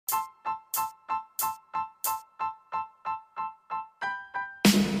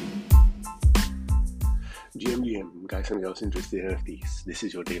GM, guys and girls interested in NFTs. This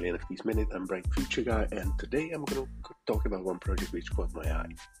is your daily NFTs Minute. I'm Bright Future Guy, and today I'm going to talk about one project which caught my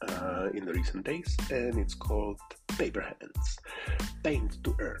eye in the recent days, and it's called PaperHands, Paint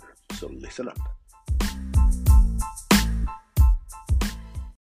to Earn. So listen up.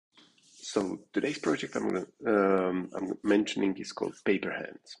 So today's project I'm mentioning is called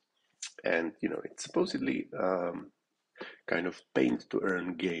PaperHands, and it's supposedly kind of paint to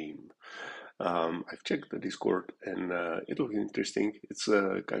earn game. I've checked the Discord and it looks interesting. It's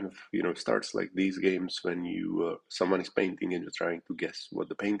kind of, starts like these games when someone is painting and you're trying to guess what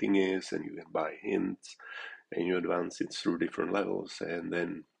the painting is, and you can buy hints and you advance it through different levels, and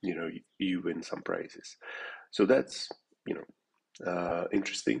then, you win some prizes. So that's,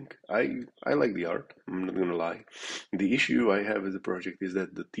 interesting. I like the art, I'm not gonna lie. The issue I have with the project is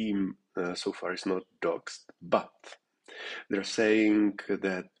that the team so far is not doxed, but they're saying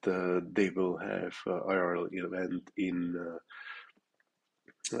that they will have IRL event in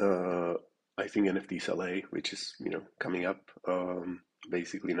I think NFTs LA, which is coming up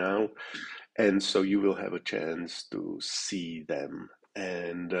basically now, and so you will have a chance to see them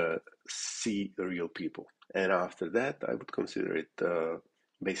and see the real people. And after that, I would consider it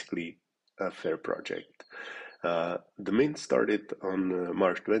basically a fair project. The mint started on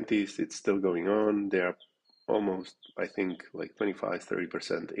March 20th. It's still going on. They are almost, I think, like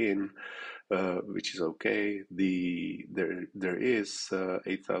 25-30% in, which is okay. There is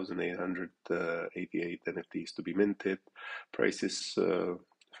 8,888 NFTs to be minted. Price is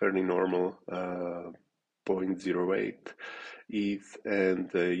fairly normal, 0.08 ETH,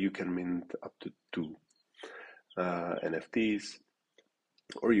 and you can mint up to 2 NFTs,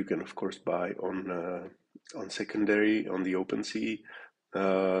 or you can of course buy on secondary on the OpenSea.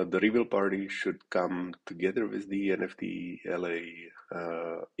 The reveal party should come together with the NFT LA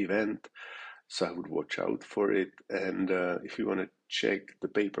event, so I would watch out for it. And if you want to check the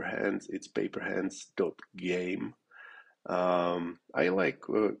PaperHands, it's paperhands.game. I like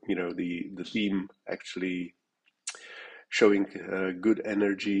the team actually showing good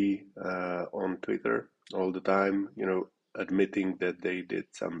energy on Twitter all the time, admitting that they did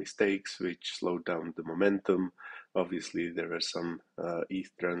some mistakes which slowed down the momentum. Obviously, there were some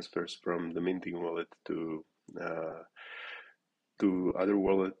ETH transfers from the minting wallet to other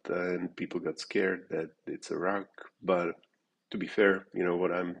wallet, and people got scared that it's a rug. But to be fair,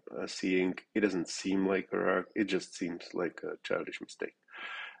 what I'm seeing, it doesn't seem like a rug. It just seems like a childish mistake.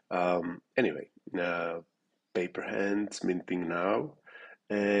 Anyway, PaperHands minting now,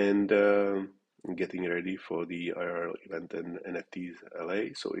 and getting ready for the IRL event in NFTs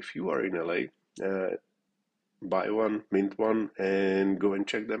LA. So if you are in LA, buy one, mint one, and go and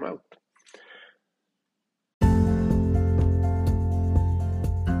check them out.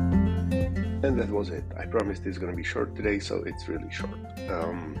 And that was it. I promised it's going to be short today, so it's really short.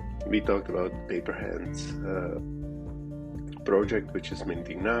 We talked about PaperHands project, which is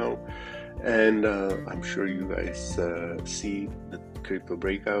minting now, and I'm sure you guys see the crypto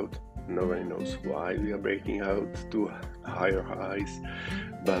breakout. Nobody knows why we are breaking out to higher highs,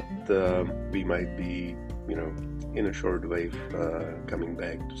 but we might be, in a short wave coming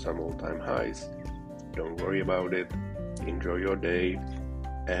back to some all-time highs. Don't worry about it. Enjoy your day,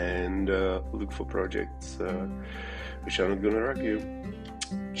 and look for projects which are not gonna rock you.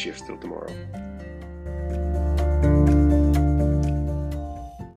 Cheers till tomorrow.